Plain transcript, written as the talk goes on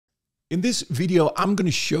In this video, I'm going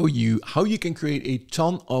to show you how you can create a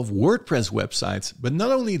ton of WordPress websites. But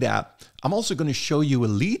not only that, I'm also going to show you a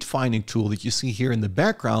lead finding tool that you see here in the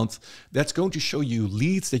background that's going to show you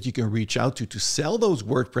leads that you can reach out to sell those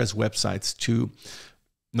WordPress websites to.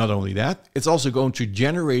 Not only that, it's also going to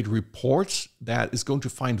generate reports that is going to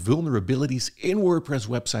find vulnerabilities in WordPress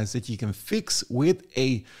websites that you can fix with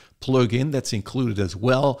a plugin that's included as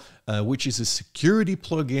well, which is a security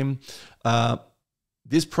plugin.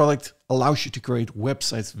 This product allows you to create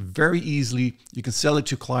websites very easily. You can sell it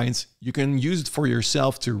to clients. You can use it for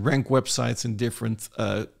yourself to rank websites in different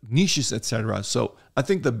niches, etc. So I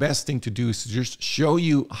think the best thing to do is to just show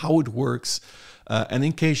you how it works. And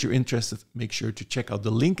in case you're interested, make sure to check out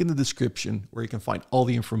the link in the description where you can find all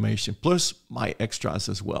the information, plus my extras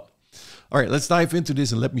as well. All right, let's dive into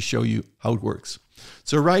this and let me show you how it works.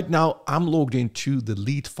 So right now I'm logged into the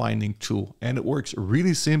lead finding tool and it works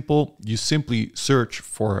really simple. You simply search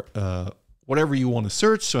for whatever you want to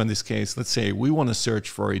search. So in this case, let's say we want to search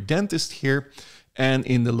for a dentist here and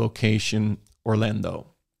in the location Orlando.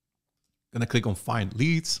 I'm going to click on find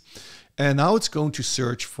leads. And now it's going to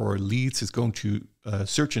search for leads. It's going to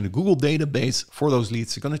search in the Google database for those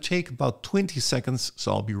leads. It's going to take about 20 seconds.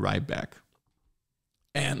 So I'll be right back.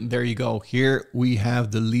 And there you go. Here we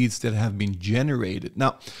have the leads that have been generated.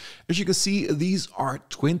 Now, as you can see, these are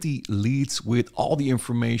 20 leads with all the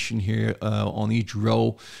information here on each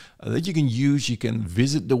row that you can use. You can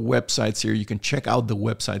visit the websites here. You can check out the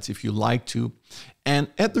websites if you like to. And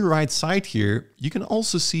at the right side here, you can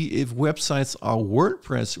also see if websites are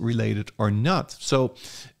WordPress related or not. So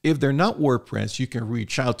if they're not WordPress, you can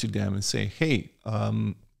reach out to them and say, hey,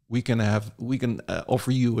 we can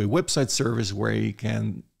offer you a website service where you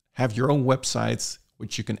can have your own websites,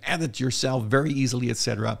 which you can edit yourself very easily,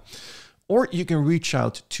 etc. Or you can reach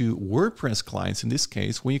out to WordPress clients. In this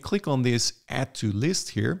case, when you click on this add to list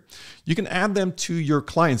here, you can add them to your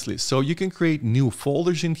clients list. So you can create new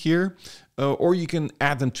folders in here, or you can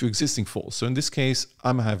add them to existing folders. So in this case,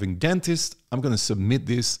 I'm having dentist. I'm going to submit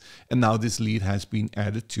this. And now this lead has been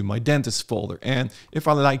added to my dentist folder. And if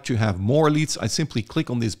I like to have more leads, I simply click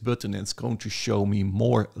on this button and it's going to show me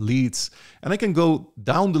more leads. And I can go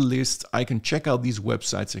down the list. I can check out these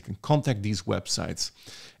websites. I can contact these websites.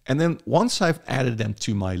 And then once I've added them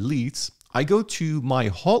to my leads, I go to my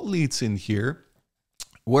hot leads in here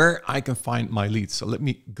where I can find my leads. So let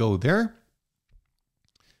me go there.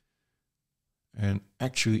 And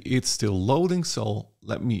actually it's still loading. So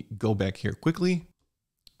let me go back here quickly.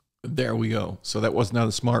 There we go. So that was not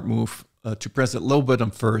a smart move to press that low button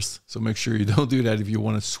first. So make sure you don't do that if you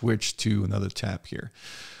want to switch to another tab here.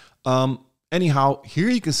 Anyhow, here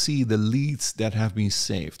you can see the leads that have been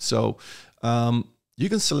saved. So you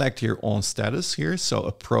can select here on status here. So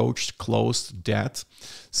approached, closed, dead.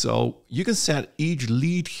 So you can set each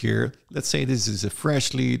lead here. Let's say this is a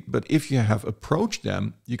fresh lead, but if you have approached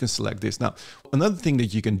them, you can select this. Now, another thing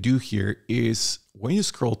that you can do here is when you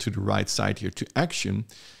scroll to the right side here to action,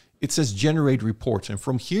 it says generate reports. And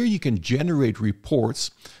from here, you can generate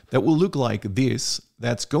reports that will look like this.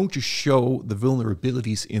 That's going to show the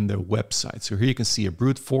vulnerabilities in the website. So here you can see a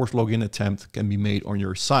brute force login attempt can be made on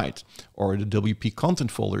your site, or the WP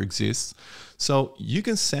content folder exists. So you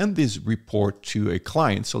can send this report to a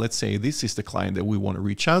client. So let's say this is the client that we want to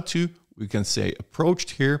reach out to. We can say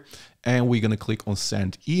approached here, and we're going to click on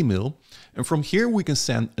send email. And from here, we can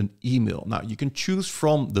send an email. Now you can choose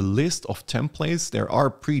from the list of templates. There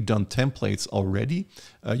are pre-done templates already.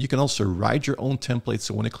 You can also write your own templates.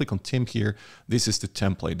 So when I click on Tim here, this is the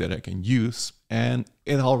template that I can use. And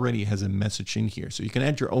it already has a message in here. So you can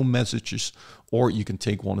add your own messages, or you can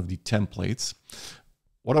take one of the templates.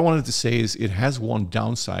 What I wanted to say is it has one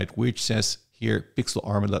downside, which says here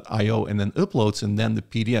PixelArmor.io and then uploads and then the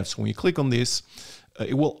PDF. So when you click on this,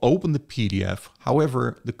 it will open the PDF.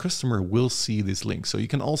 However, the customer will see this link. So you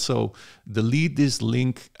can also delete this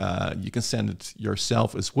link. You can send it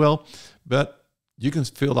yourself as well, but you can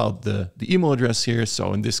fill out the email address here.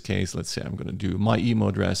 So in this case, let's say I'm going to do my email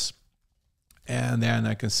address, and then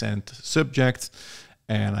I can send subject,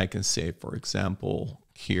 and I can say, for example,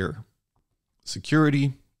 here,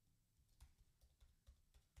 security.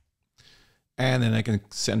 And then I can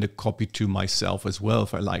send a copy to myself as well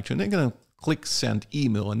if I like to. And I'm going to click send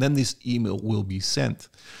email, and then this email will be sent.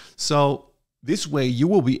 So this way you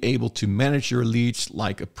will be able to manage your leads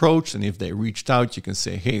like approach. And if they reached out, you can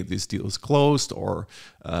say, hey, this deal is closed, or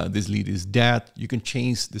this lead is dead. You can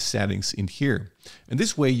change the settings in here. And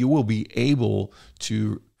this way you will be able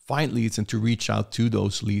to find leads and to reach out to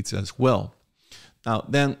those leads as well. Now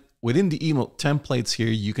then, within the email templates here,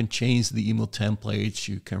 you can change the email templates.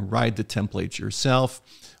 You can write the templates yourself,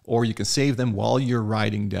 or you can save them while you're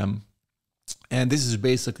writing them. And this is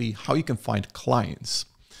basically how you can find clients.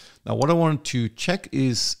 Now, what I want to check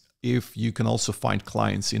is if you can also find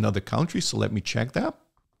clients in other countries. So let me check that.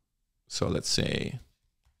 So let's say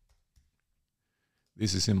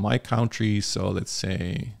this is in my country. So let's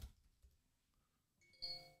say,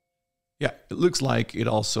 yeah, it looks like it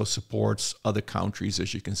also supports other countries,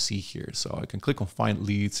 as you can see here. So I can click on find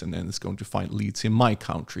leads, and then it's going to find leads in my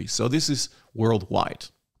country. So this is worldwide.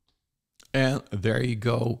 And there you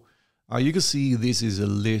go. You can see this is a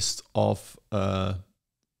list of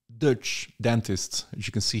Dutch dentists, as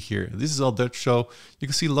you can see here. This is all Dutch, so you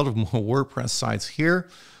can see a lot of more WordPress sites here.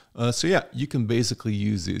 So yeah, you can basically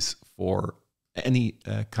use this for any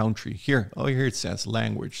country. Here it says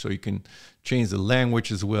language, so you can change the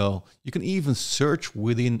language as well. You can even search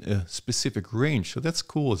within a specific range, so that's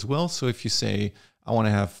cool as well. So if you say, I want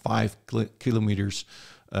to have 5 kilometers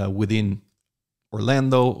within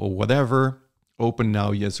Orlando or whatever, open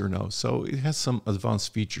now, yes or no. So it has some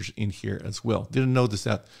advanced features in here as well. Didn't notice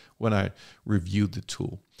that when I reviewed the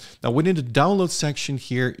tool. Now within the download section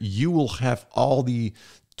here, you will have all the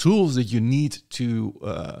tools that you need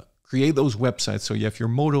to create those websites. So you have your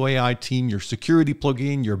PixelArmorAi team, your security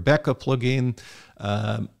plugin, your backup plugin,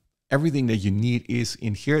 everything that you need is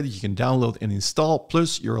in here that you can download and install,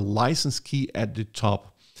 plus your license key at the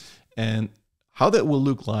top. And how that will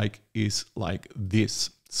look like is like this.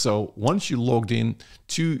 So once you logged in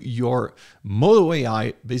to your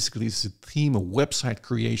PixelArmorAi, basically it's a theme, a website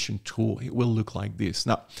creation tool. It will look like this.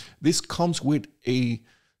 Now, this comes with a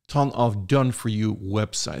ton of done for you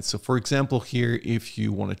websites. So for example, here, if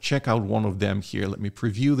you want to check out one of them here, let me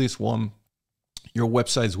preview this one. Your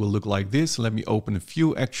websites will look like this. Let me open a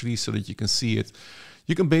few actually so that you can see it.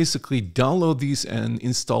 You can basically download these and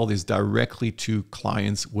install this directly to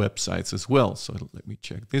clients' websites as well. So let me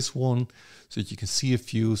check this one so that you can see a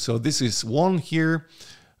few. So this is one here.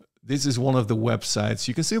 This is one of the websites.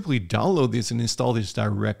 You can simply download this and install this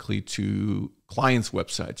directly to clients'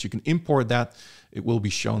 websites. You can import that. It will be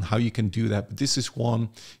shown how you can do that. But this is one.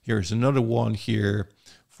 Here's another one here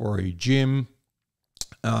for a gym.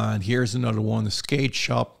 And here's another one, a skate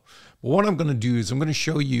shop. But what I'm going to do is I'm going to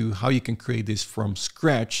show you how you can create this from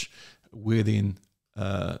scratch within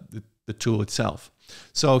the tool itself.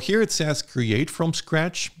 So here it says create from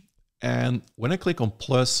scratch. And when I click on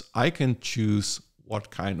plus, I can choose what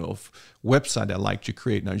kind of website I like to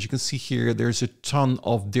create. Now, as you can see here, there's a ton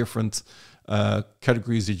of different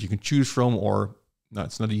categories that you can choose from, or no,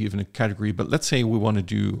 it's not even a category, but let's say we want to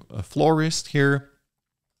do a florist here.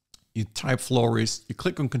 You type florist, you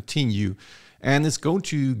click on continue, and it's going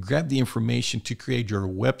to grab the information to create your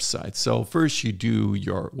website. So first you do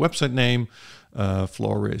your website name,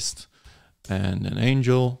 florist, and an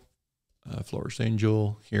angel, florist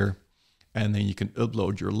angel here. And then you can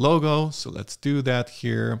upload your logo. So let's do that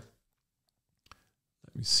here.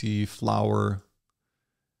 Let me see, flower,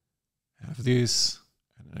 have this,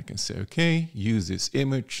 and then I can say, okay, use this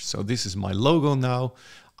image. So this is my logo now.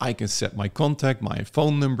 I can set my contact, my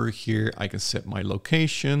phone number here. I can set my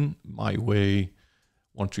location, my way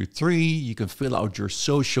 123. You can fill out your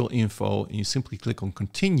social info and you simply click on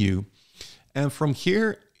continue. And from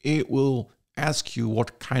here, it will ask you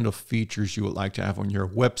what kind of features you would like to have on your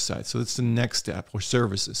website. So it's the next step, or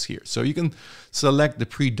services here. So you can select the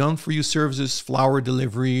pre-done for you services, flower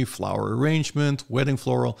delivery, flower arrangement, wedding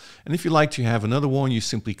floral. And if you like to have another one, you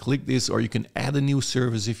simply click this, or you can add a new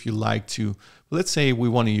service if you like to. Let's say we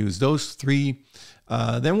want to use those three.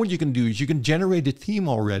 Then what you can do is you can generate a theme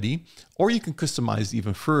already, or you can customize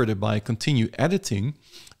even further by continue editing.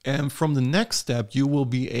 And from the next step, you will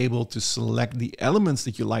be able to select the elements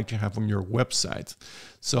that you like to have on your website.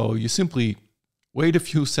 So you simply wait a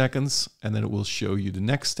few seconds and then it will show you the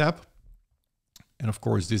next step. And of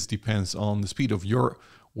course, this depends on the speed of your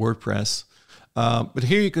WordPress. But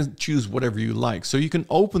here you can choose whatever you like. So you can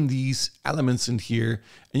open these elements in here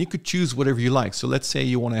and you could choose whatever you like. So let's say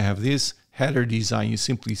you want to have this header design. You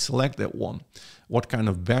simply select that one. What kind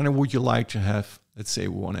of banner would you like to have? Let's say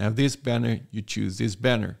we want to have this banner, you choose this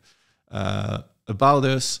banner. About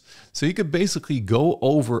us. So you could basically go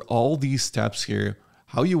over all these steps here,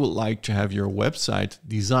 how you would like to have your website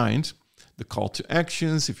designed, the call to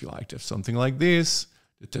actions, if you like to have something like this,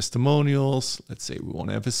 the testimonials. Let's say we want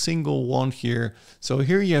to have a single one here. So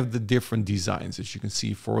here you have the different designs, as you can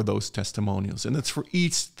see, for those testimonials. And that's for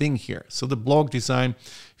each thing here. So the blog design,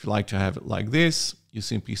 if you like to have it like this, you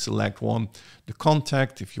simply select one. The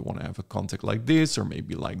contact, if you want to have a contact like this, or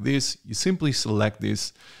maybe like this, you simply select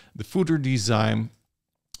this. The footer design,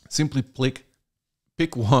 simply pick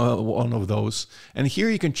pick one of those. And here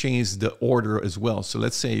you can change the order as well. So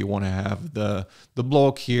let's say you want to have the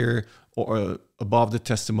blog here or above the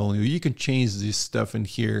testimonial. You can change this stuff in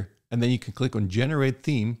here, and then you can click on generate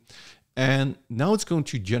theme. And now it's going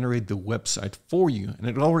to generate the website for you. And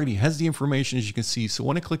it already has the information, as you can see. So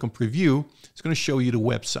when I click on preview, it's going to show you the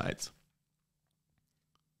website.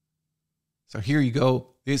 So here you go.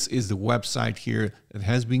 This is the website here that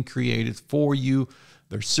has been created for you.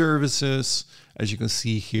 Their services, as you can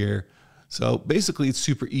see here. So basically it's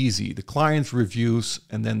super easy. The client reviews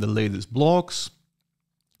and then the latest blogs.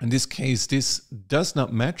 In this case, this does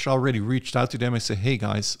not match. I already reached out to them. I said, hey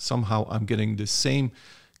guys, somehow I'm getting the same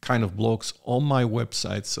kind of blogs on my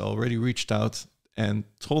website. So I already reached out and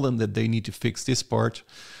told them that they need to fix this part.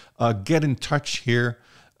 Get in touch here.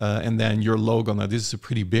 And then your logo. Now this is a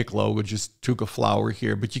pretty big logo, just took a flower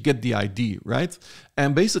here, but you get the idea, right?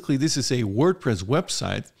 And basically this is a WordPress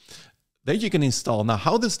website that you can install. Now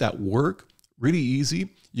how does that work? Really easy.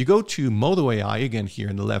 You go to PixelArmorAi again here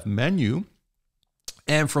in the left menu.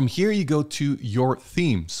 And from here you go to your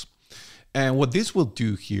themes. And what this will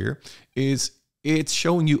do here is it's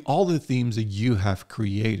showing you all the themes that you have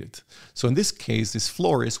created. So in this case, this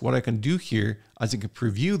florist, what I can do here is I can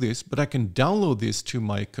preview this, but I can download this to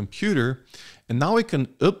my computer. And now I can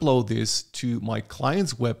upload this to my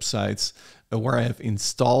client's websites where I have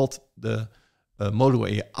installed the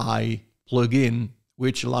PixelArmorAi plugin,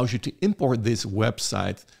 which allows you to import this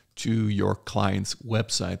website to your client's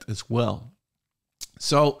website as well.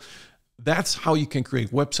 So that's how you can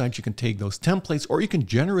create websites. You can take those templates or you can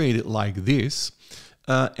generate it like this.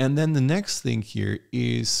 And then the next thing here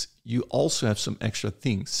is you also have some extra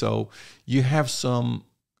things. So you have some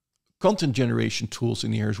content generation tools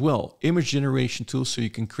in here as well. Image generation tools, so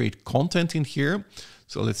you can create content in here.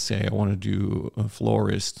 So let's say I want to do a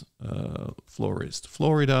florist,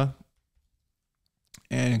 Florida,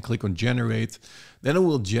 and click on generate. Then it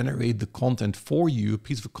will generate the content for you, a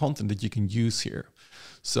piece of content that you can use here.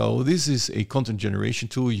 So this is a content generation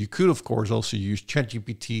tool. You could, of course, also use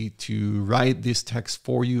ChatGPT to write this text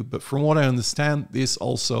for you. But from what I understand, this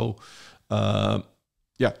also helps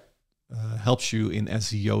you in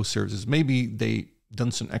SEO services. Maybe they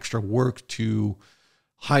done some extra work to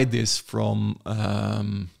hide this from,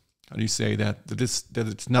 how do you say that? That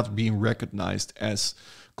it's not being recognized as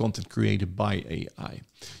content created by AI.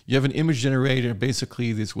 You have an image generator.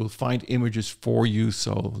 Basically, this will find images for you.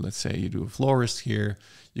 So let's say you do a florist here.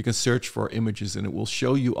 You can search for images and it will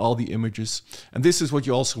show you all the images. And this is what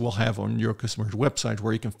you also will have on your customer's website,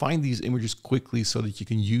 where you can find these images quickly so that you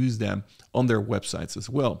can use them on their websites as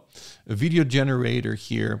well. A video generator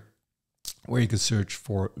here where you can search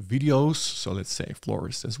for videos. So let's say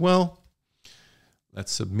florist as well.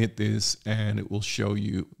 Let's submit this and it will show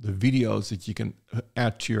you the videos that you can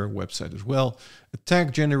add to your website as well. A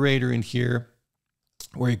tag generator in here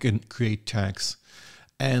where you can create tags.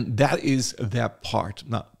 And that is that part.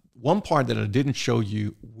 Now, one part that I didn't show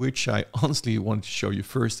you, which I honestly wanted to show you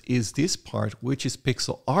first, is this part, which is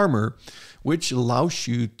PixelArmor, which allows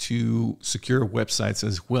you to secure websites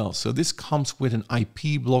as well. So this comes with an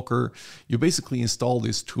IP blocker. You basically install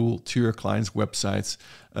this tool to your client's websites.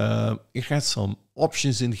 It has some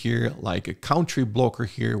options in here, like a country blocker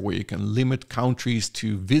here, where you can limit countries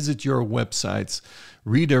to visit your websites,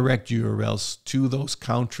 redirect URLs to those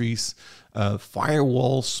countries,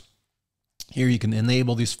 firewalls. Here you can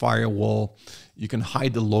enable this firewall. You can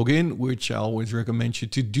hide the login, which I always recommend you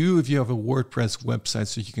to do if you have a WordPress website,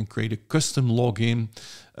 so you can create a custom login,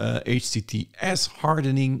 HTTPS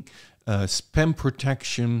hardening, spam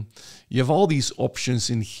protection. You have all these options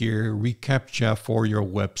in here, reCAPTCHA for your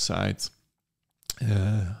website,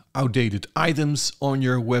 outdated items on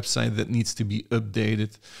your website that needs to be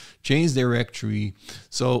updated, change directory.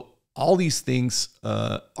 So all these things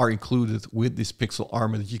are included with this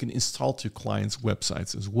PixelArmor that you can install to clients'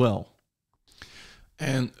 websites as well.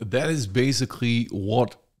 And that is basically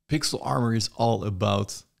what PixelArmor is all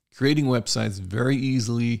about. Creating websites very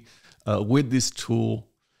easily with this tool.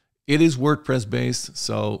 It is WordPress based,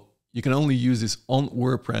 so you can only use this on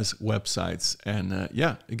WordPress websites. And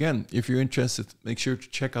yeah, again, if you're interested, make sure to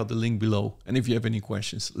check out the link below. And if you have any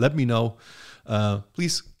questions, let me know.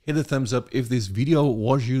 Please hit a thumbs up if this video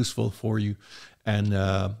was useful for you. And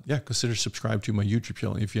yeah, consider subscribe to my YouTube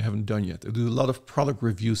channel if you haven't done yet. I do a lot of product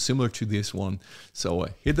reviews similar to this one. So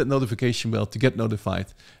hit that notification bell to get notified.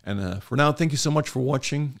 And for now, thank you so much for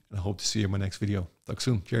watching. And I hope to see you in my next video. Talk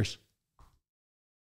soon. Cheers.